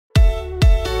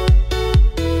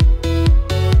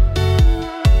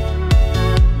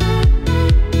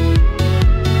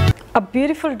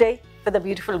beautiful day with a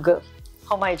beautiful girl,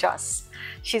 Huma Ejaz.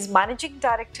 She's Managing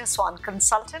Director, Sawan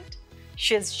Consultant.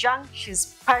 She's young,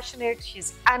 she's passionate,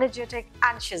 she's energetic,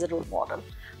 and she's a role model.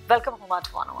 Welcome, Huma,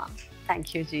 to 101.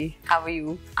 Thank you, Ji. How are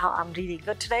you? I'm really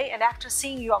good today, and after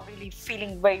seeing you, I'm really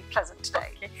feeling very pleasant today.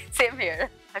 Okay. Same here.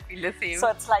 I feel the same. So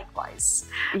it's likewise.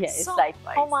 Yeah, it's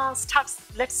likewise.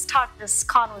 Huma, let's start this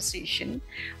conversation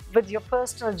with your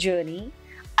personal journey,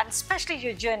 and especially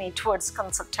your journey towards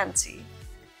consultancy.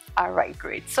 All right,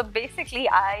 great. So basically,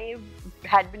 I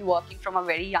had been working from a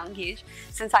very young age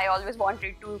since I always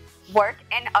wanted to work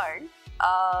and earn.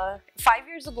 5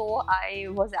 years ago, I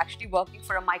was actually working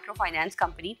for a microfinance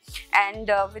company,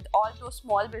 and with all those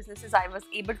small businesses, I was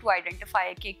able to identify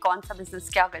कि कौन सा business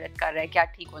क्या गलत कर रहा है, क्या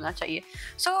ठीक होना चाहिए.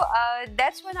 So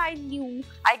that's when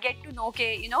I get to know कि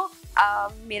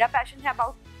मेरा passion है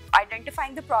about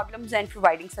identifying the problems and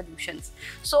providing solutions.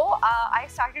 So I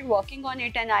started working on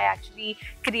it, and I actually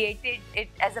created it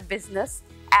as a business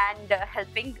and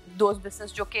helping those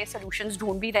business जो के solutions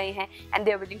ढूंढ भी रहे हैं, and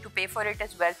they're willing to pay for it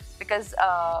as well, because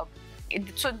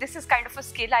so this is kind of a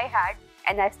skill I had,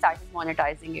 and I started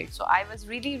monetizing it. So I was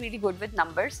really good with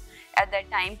numbers at that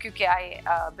time because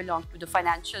I belong to the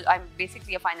financial, I'm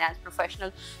basically a finance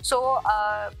professional. So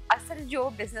असल जो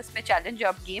business में challenge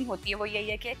अब game होती है वो यही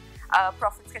है कि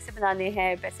profits कैसे बनाने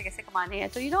हैं, पैसे कैसे कमाने हैं.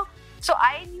 So so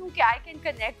I knew that I can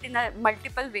connect in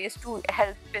multiple ways to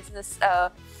help business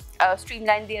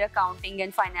streamline their accounting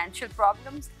and financial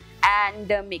problems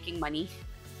and making money,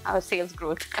 sales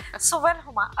growth. So well,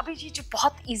 Huma, अभी जी जो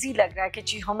बहुत easy लग रहा है कि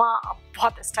जी Huma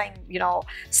बहुत इस time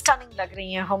stunning लग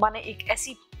रही हैं. Huma ने एक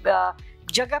ऐसी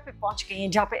जगह पे पहुंच गई हैं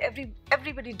जहाँ पे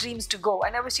everybody dreams to go,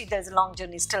 and obviously there's a long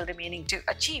journey still remaining to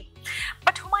achieve.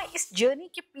 But Huma, इस journey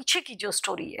के पीछे की जो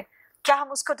story है, क्या हम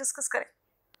उसको discuss करें?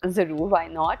 Zarur, why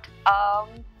not?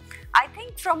 I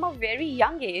think from a very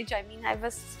young age, I mean, I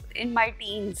was in my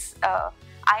teens,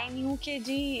 I knew कि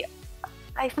जी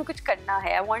life में कुछ करना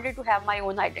है. I wanted to have my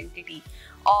own identity.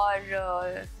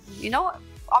 और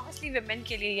obviously women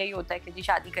के लिए यही होता है कि जी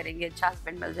शादी करेंगे, अच्छा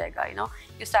husband मिल जाएगा,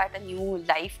 you start a new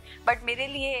life. But मेरे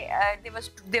लिए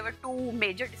there were two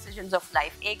major decisions of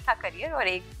life. एक था career और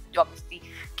एक obviously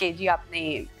कि जी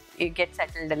आपने get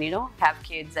settled and have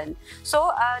kids, and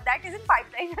so that is in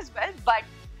pipeline as well. But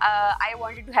I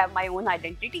wanted to have my own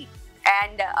identity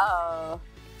and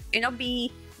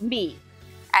be me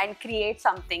and create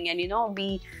something and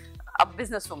be a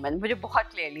businesswoman. मुझे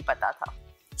बहुत clearly पता था.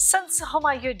 Since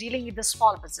Huma, you're dealing with the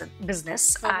small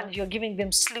business and you're giving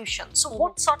them solutions. So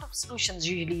what sort of solutions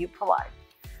usually you provide?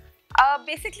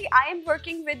 Basically, I am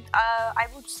working with, I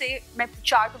would say, मैं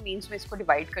 4 domains में इसको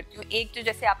divide करती हूँ. एक तो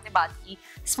जैसे आपने बात की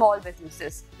small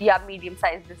businesses या medium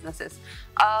sized businesses,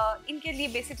 इनके लिए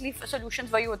basically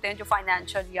solutions वही होते हैं जो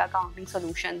financial या accounting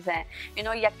solutions हैं,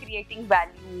 या creating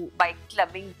value by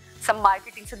clubbing some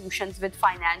marketing solutions with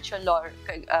financial or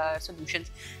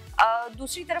solutions.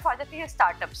 दूसरी तरफ आ जाते हैं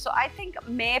स्टार्टअप्स. सो आई थिंक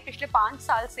मैं पिछले 5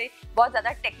 साल से बहुत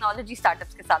ज़्यादा टेक्नोलॉजी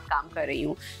स्टार्टअप्स के साथ काम कर रही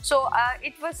हूँ. So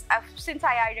it was since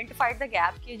I identified the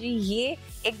gap कि जी ये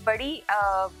एक बड़ी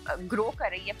ग्रो कर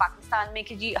रही है पाकिस्तान में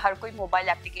कि जी हर कोई मोबाइल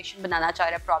एप्लीकेशन बनाना चाह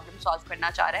रहा है, प्रॉब्लम सॉल्व करना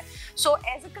चाह रहा है. सो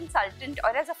एज अ कंसल्टेंट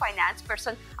और as a finance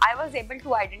person I was able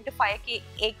to identify कि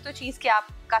एक तो चीज़ कि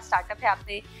आपका स्टार्टअप है,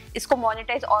 आपने इसको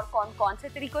मोनेटाइज और कौन से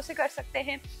तरीक़ों से कर सकते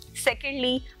हैं.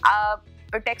 Secondly,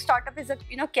 tech startup is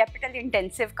capital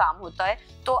intensive काम होता है,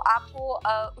 तो आपको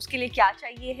उसके लिए क्या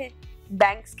चाहिए है,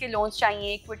 बैंक्स के लोन्स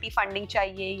चाहिए, इक्विटी फंडिंग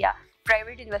चाहिए या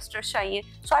प्राइवेट इन्वेस्टर्स चाहिए.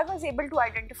 सो I was able to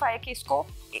identify कि इसको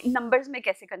नंबर्स में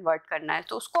कैसे कन्वर्ट करना है.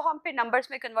 तो उसको हम फिर नंबर्स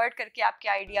में कन्वर्ट करके आपके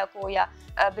आइडिया को या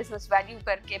बिजनेस वैल्यू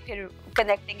करके फिर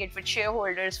connecting it with share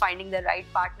holders, finding the right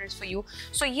partners for you.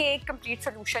 सो ये एक कंप्लीट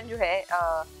सोल्यूशन जो है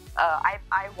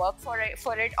I work for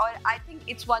it, or I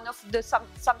think it's one of the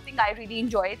something I really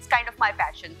enjoy. It's kind of my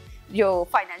passion. जो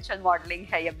financial modeling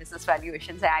है या business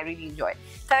valuations है, I really enjoy.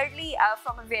 Thirdly,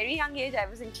 from a very young age, I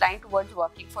was inclined towards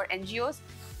working for NGOs.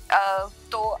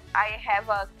 तो I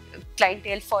have a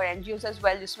clientele for NGOs as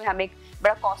well, जिसमें हम एक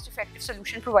बड़ा cost effective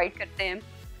solution provide करते हैं,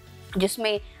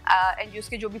 जिसमें NGOs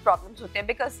के जो भी प्रॉब्लम्स होते हैं,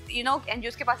 बिकॉज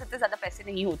NGOs के पास इतने ज़्यादा पैसे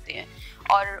नहीं होते हैं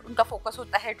और उनका फोकस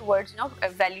होता है towards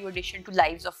value addition to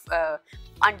lives of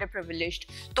under privileged.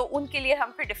 तो उनके लिए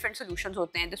हम फिर डिफरेंट सोल्यूशंस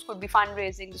होते हैं. This could be fund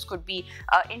raising, this could be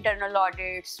internal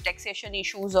audits, taxation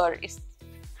issues,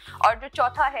 और जो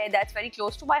चौथा है that's very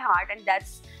close to my heart and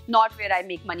that's not where I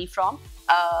make money from.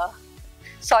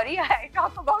 Sorry, I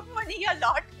talk about money a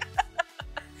lot.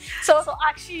 So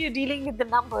actually you're dealing with the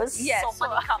numbers. Yes, so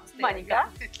money comes there. Money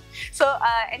comes. So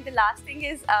and the last thing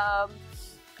is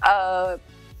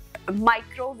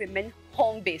micro women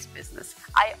home-based business.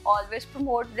 I always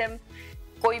promote them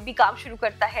कोई भी काम शुरू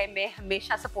करता है मैं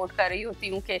हमेशा support कर रही होती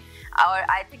हूँ कि और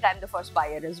I think I am the first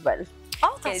buyer as well. Oh,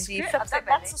 that's great.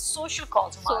 That's a social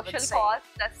cause, social cause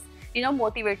plus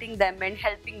motivating them and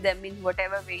helping them in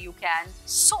whatever way you can.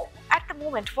 So at the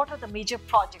moment, what are the major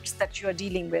projects that you are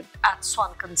dealing with at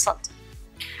Sawan Consultancy?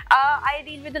 I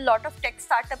deal with a lot of tech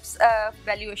startups,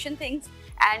 valuation things,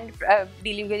 and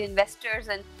dealing with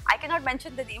investors, and I cannot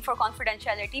mention the name for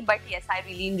confidentiality, but yes, I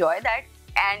really enjoy that.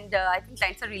 And I think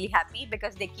clients are really happy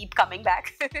because they keep coming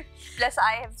back. Plus,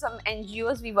 I have some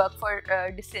NGOs. We work for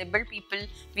disabled people.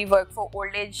 We work for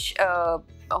old age,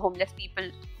 homeless people.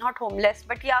 Not homeless,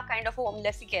 but yeah, kind of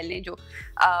homeless ही कह लें जो.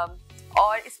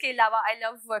 और इसके अलावा I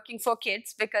love working for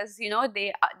kids because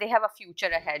they have a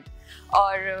future ahead.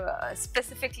 और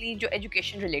specifically जो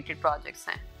education related projects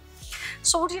हैं.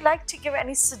 So, would you like to give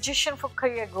any suggestion for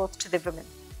career growth to the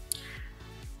women?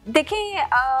 देखिए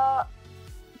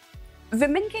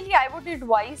विमेन के लिए आई वुड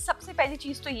एडवाइस सबसे पहली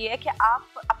चीज़ तो ये है कि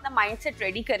आप अपना माइंडसेट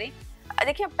रेडी करें.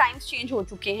 देखिए अब टाइम्स चेंज हो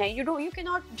चुके हैं. You can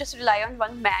not just rely on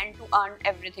one man to earn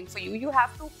everything for you. You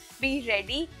have to be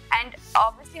ready and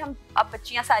obviously हम अब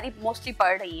बच्चियां सारी मोस्टली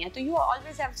पढ़ रही हैं तो you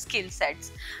always have skill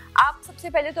sets. आप सबसे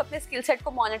पहले तो अपने स्किल सेट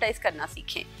को मोनेटाइज करना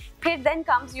सीखें. फिर देन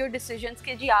कम्स योर डिसीजंस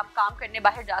कि जी आप काम करने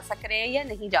बाहर जा सक रहे हैं या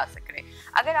नहीं जा सक रहे.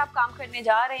 अगर आप काम करने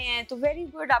जा रहे हैं तो वेरी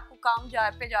गुड, आपको काम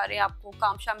पे जा रहे हैं, आपको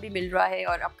काम शाम भी मिल रहा है.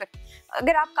 और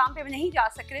अगर आप काम पे नहीं जा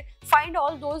सक रहे, find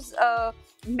all those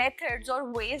methods or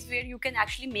ways where you can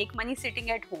actually make money sitting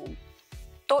at home.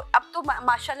 तो अब तो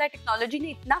माशाल्लाह टेक्नोलॉजी ने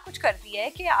इतना कुछ कर दिया है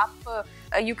कि आप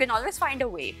you can always find a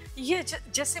way. ये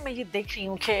जैसे मैं ये देख रही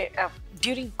हूँ कि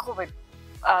during COVID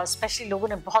स्पेशली लोगों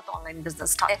ने बहुत ऑनलाइन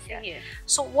बिजनेस स्टार्ट किया है.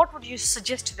 So what would you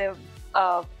suggest to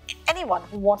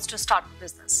anyone who wants to start a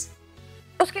business?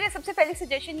 उसके लिए सबसे पहली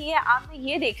सजेशन ये है, आपने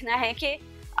ये देखना है कि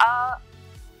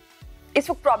इस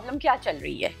वक्त प्रॉब्लम क्या चल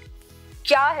रही है,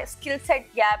 क्या स्किल सेट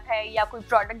गैप है या कोई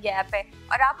प्रोडक्ट गैप है,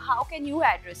 और आप how can you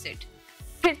address it.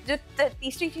 फिर जो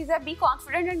तीसरी चीज़ है, be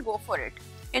confident and go for it.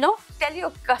 Tell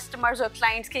your customers और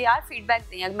क्लाइंट्स के यार फीडबैक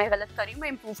दें, मैं गलत कर रही हूँ, मैं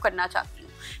इंप्रूव करना चाहती हूँ.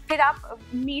 फिर आप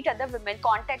मीट अदर वुमेन,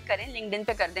 कांटेक्ट करें, लिंक्डइन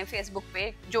पे कर दें, फेसबुक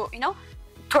पे जो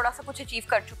थोड़ा सा कुछ अचीव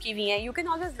कर चुकी हुई हैं. You can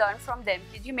always learn from them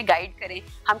कि जी हमें गाइड करें,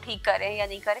 हम ठीक कर रहे हैं या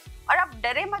नहीं कर रहे. और आप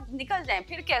डरे मत, निकल जाएं.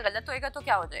 फिर क्या गलत होएगा तो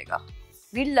क्या हो जाएगा,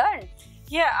 we learn.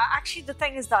 Yeah, actually the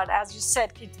thing is that, as you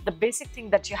said, the basic thing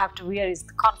that you have to wear is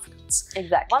the confidence.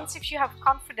 Exactly. Once if you have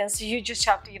confidence, you just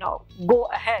have to, go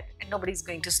ahead and nobody's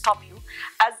going to stop you.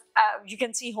 As you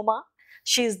can see Huma,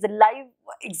 she is the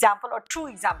live example or true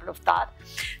example of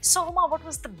that. So Huma, what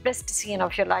was the best decision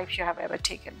of your life you have ever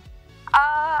taken?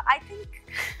 I think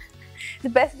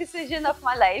the best decision of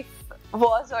my life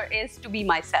was or is to be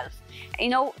myself.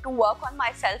 To work on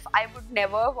myself, I would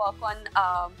never work on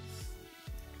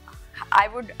I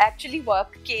would actually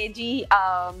work के जी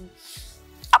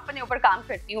अपने ऊपर काम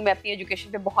करती हूँ. मैं अपनी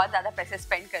education पे बहुत ज़्यादा पैसे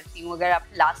स्पेंड करती हूँ. अगर आप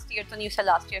लास्ट ईयर तो नहीं, उससे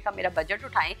लास्ट ईयर का मेरा बजट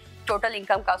उठाएं टोटल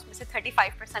इनकम का, उसमें से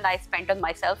 35% I spent on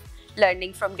my self,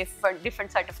 learning from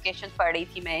different certification पढ़ रही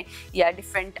थी मैं, या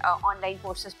डिफरेंट ऑनलाइन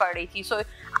कोर्सेज पढ़ रही थी. So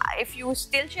if you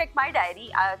still check my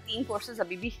diary, 3 courses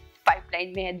अभी भी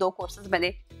पाइपलाइन में है, 2 कोर्सेज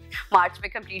मैंने मार्च में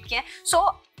कंप्लीट किए हैं.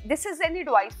 So this is an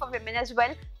advice for women as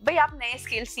well. भाई आप नए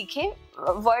स्किल सीखें,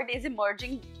 world is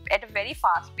emerging at a very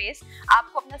fast pace.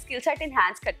 आपको अपना स्किल सेट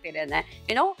इन्हांस करते रहना है.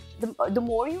 The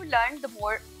more you learn the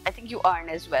more I think you earn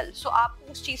as well. सो आप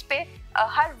उस चीज़ पे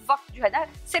हर वक्त जो है ना,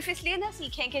 सिर्फ इसलिए ना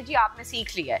सीखें कि जी आपने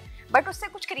सीख लिया है, बट उससे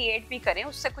कुछ क्रिएट भी करें,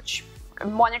 उससे कुछ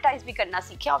मोनेटाइज भी करना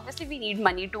सीखें. Obviously we need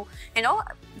money to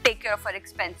take care of our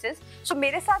expenses. सो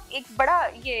मेरे साथ एक बड़ा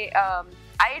ये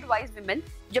आई एडवाइज विमेन,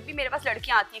 जब भी मेरे पास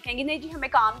लड़कियां आती हैं कहेंगी नहीं जी हमें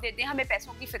काम दे दें, हमें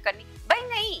पैसों की फिक्र नहीं. भाई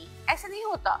नहीं, ऐसे नहीं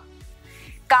होता.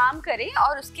 काम करें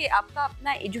और उसके आपका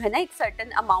अपना जो है ना एक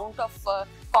सर्टेन अमाउंट ऑफ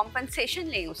कॉम्पनसेशन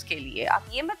लें उसके लिए. आप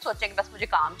ये मत सोचें कि बस मुझे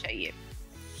काम चाहिए.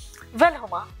 Well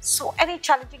Huma, so any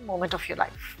challenging moment of your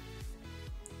life?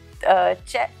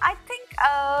 I think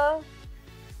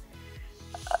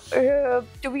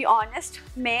to be honest,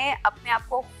 मैं अपने आप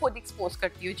को खुद एक्सपोज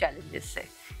करती हूँ चैलेंजेस से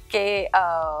कि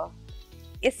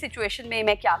इस सिचुएशन में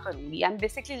मैं क्या करूँगी. आई एम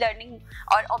बेसिकली लर्निंग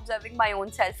और ऑब्जर्विंग माई ओन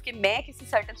सेल्फ कि मैं किसी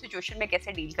सर्टन सिचुएशन में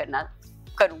कैसे डील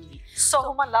करूँगी. So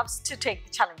Huma loves to take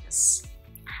the challenges.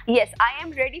 Yes, I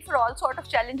am ready for all sort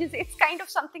of challenges. It's kind of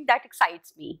something that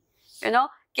excites me.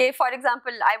 कि for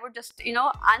example, I would just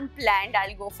unplanned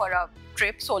I'll go for a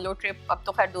trip, solo trip. अब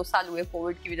तो खैर 2 साल हुए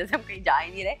Covid की वजह से हम कहीं जा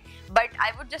ही नहीं रहे. But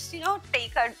I would just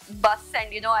take a bus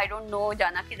and I don't know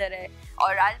जाना किधर है,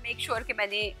 और I'll make sure कि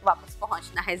मैंने वापस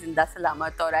पहुंचना है जिंदा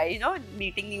सलामत. और I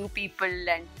meeting new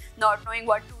people and not knowing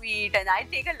what to eat, and I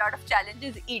take a lot of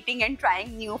challenges eating and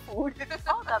trying new food.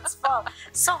 Oh, that's fun.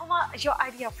 So Huma, your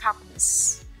idea of happiness?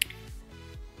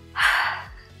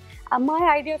 My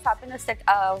idea of happiness that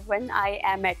when I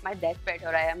am at my deathbed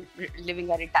or I am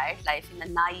living a retired life in a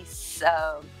nice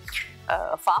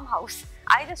farmhouse,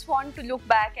 I just want to look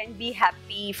back and be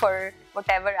happy for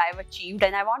whatever I've achieved,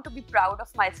 and I want to be proud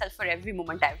of myself for every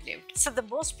moment I've lived. So the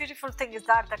most beautiful thing is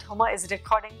that Huma is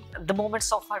recording the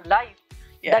moments of her life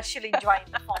that she'll enjoy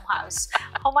in the farmhouse.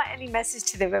 Huma, any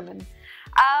message to the women?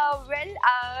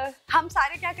 हम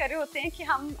सारे क्या कर रहे होते हैं कि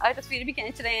हम तस्वीरें भी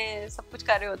खींच रहे हैं, सब कुछ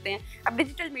कर रहे होते हैं. अब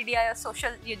डिजिटल मीडिया या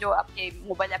सोशल ये जो आपके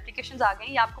मोबाइल एप्लीकेशंस आ गए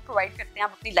हैं, ये आपको प्रोवाइड करते हैं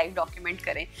आप अपनी लाइफ डॉक्यूमेंट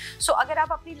करें. सो अगर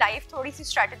आप अपनी लाइफ थोड़ी सी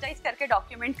स्ट्रेटेजाइज करके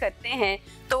डॉक्यूमेंट करते हैं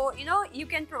तो you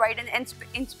can provide an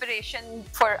inspiration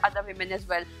for other women as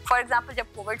well. For example,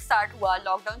 जब कोविड स्टार्ट हुआ,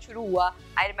 लॉकडाउन शुरू हुआ,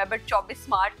 I remember 24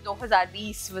 March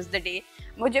 2020 was the day.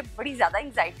 मुझे बड़ी ज़्यादा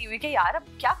एंग्जाइटी हुई कि यार अब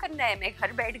क्या करना है, मैं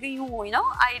घर बैठ गई हूँ,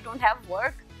 आई डोंट हैव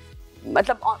वर्क.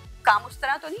 मतलब काम उस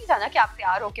तरह तो नहीं था ना कि आप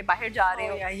तैयार होके बाहर जा रहे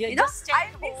हो. You just stay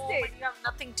at home and you have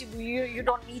nothing to do. You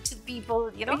don't meet people.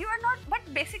 You are not.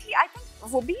 But basically, I think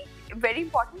वो भी very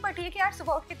important. But ये कि यार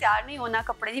सुबह उठ के तैयार नहीं होना,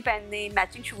 कपड़े नहीं पहनने,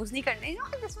 मैचिंग शूज नहीं करने.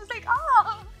 This was like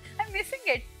I'm missing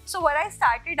it. So what I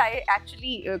started, I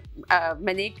actually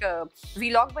मैंने एक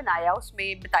vlog बनाया,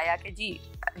 उसमें बताया कि जी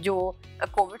जो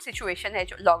कोविड सिचुएशन है,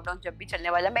 जो लॉकडाउन जब भी चलने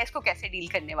वाला, मैं इसको कैसे डील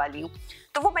करने वाली हूँ.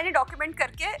 तो वो मैंने डॉक्यूमेंट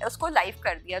करके उसको लाइव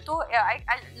कर दिया. तो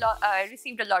I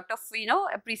received a lot of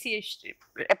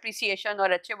appreciation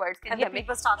और अच्छे वर्ड्स के लिए हमें इस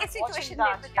सिचुएशन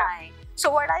में बताएं.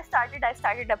 So what I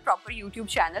started a proper YouTube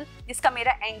channel जिसका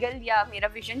मेरा एंगल या मेरा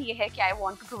विजन ये है कि I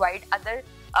want to provide other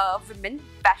women,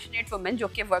 passionate women जो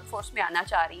कि वर्कफोर्स में आना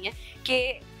चाह रही हैं,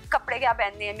 कि कपड़े क्या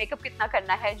पहनने हैं, मेकअप कितना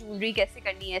करना है, ज्वेलरी कैसे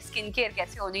करनी है, स्किन केयर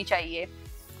कैसे होनी चाहिए.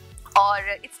 और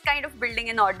it's kind of building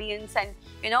an audience and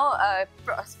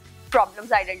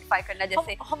problems identify करना.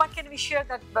 जैसे Huma, can we share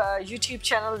that YouTube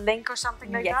channel link or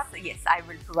something like that? Yes, I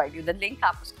will provide you the link.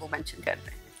 आप उसको mention कर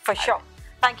दें. For sure.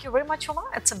 Thank you very much, Huma.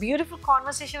 It's a beautiful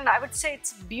conversation, and I would say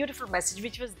it's a beautiful message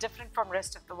which was different from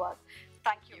rest of the world.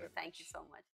 Thank you. Thank you so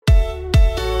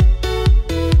much.